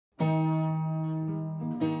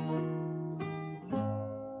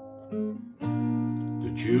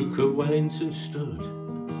Duke of Wellington stood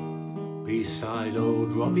beside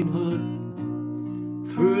old Robin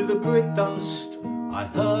Hood. Through the brick dust I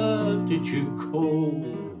heard the Duke call,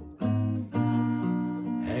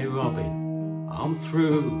 "Hey Robin, I'm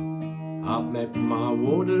through, I've met my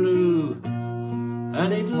Waterloo,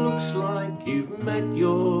 and it looks like you've met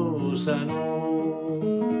yours and all.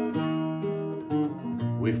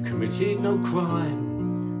 We've committed no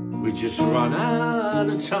crime, we just run out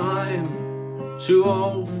of time. Two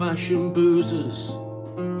old-fashioned boozers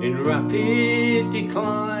in rapid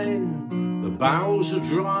decline. The barrels are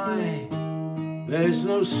dry, there's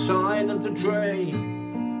no sign of the dray.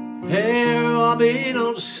 Hey Robin,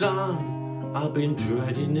 old son, I've been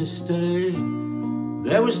dreading this day.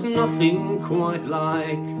 There was nothing quite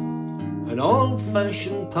like an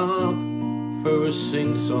old-fashioned pub for a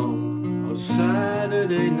sing-song on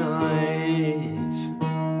Saturday night.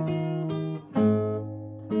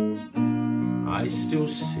 I still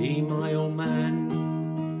see my old man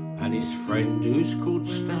and his friend who's called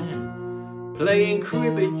Stan playing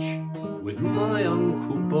cribbage with my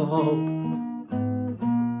Uncle Bob.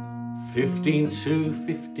 15-2,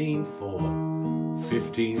 15-4,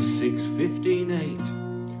 15-6, 15-8,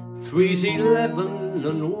 3's 11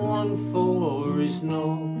 and 1-4 is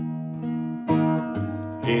no.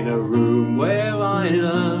 In a room where I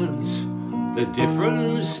learned the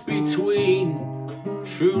difference between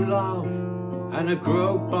true love and a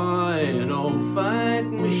grope by an old fag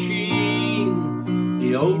machine.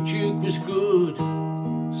 The old Duke was good,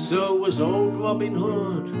 so was old Robin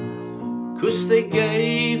Hood, 'cause they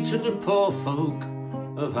gave to the poor folk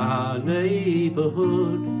of our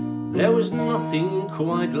neighbourhood. There was nothing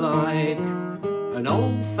quite like an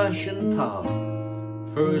old-fashioned pub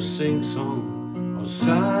for a sing-song on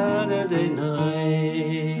Saturday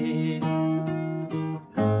night.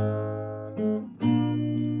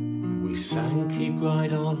 We sang Keep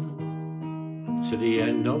Right On to the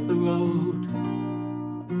end of the road,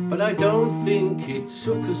 but I don't think it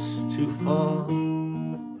took us too far.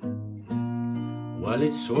 Well,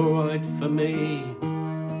 it's alright for me,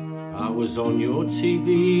 I was on your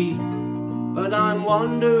TV, but I'm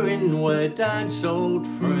wondering where Dad's old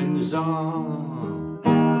friends are.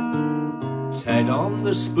 Ted on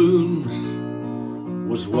the Spoons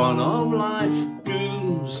was one of life's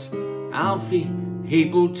goons. Alfie, he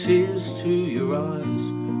brought tears to your eyes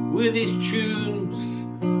with his tunes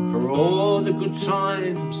for all the good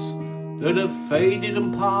times that have faded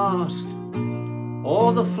and passed.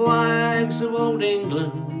 All the flags of old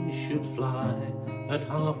England should fly at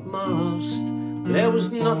half-mast. There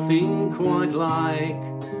was nothing quite like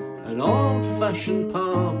an old-fashioned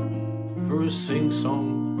pub for a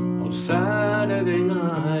sing-song on Saturday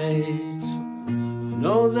night.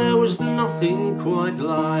 No, there was nothing quite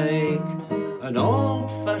like an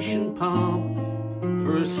old-fashioned pub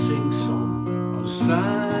for a sing-song on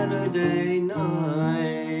Saturday night.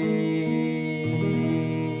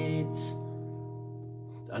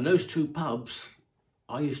 And those two pubs,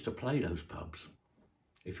 I used to play those pubs.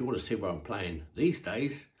 If you want to see where I'm playing these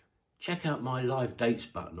days, check out my live dates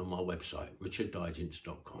button on my website,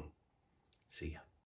 richarddigance.com. See ya.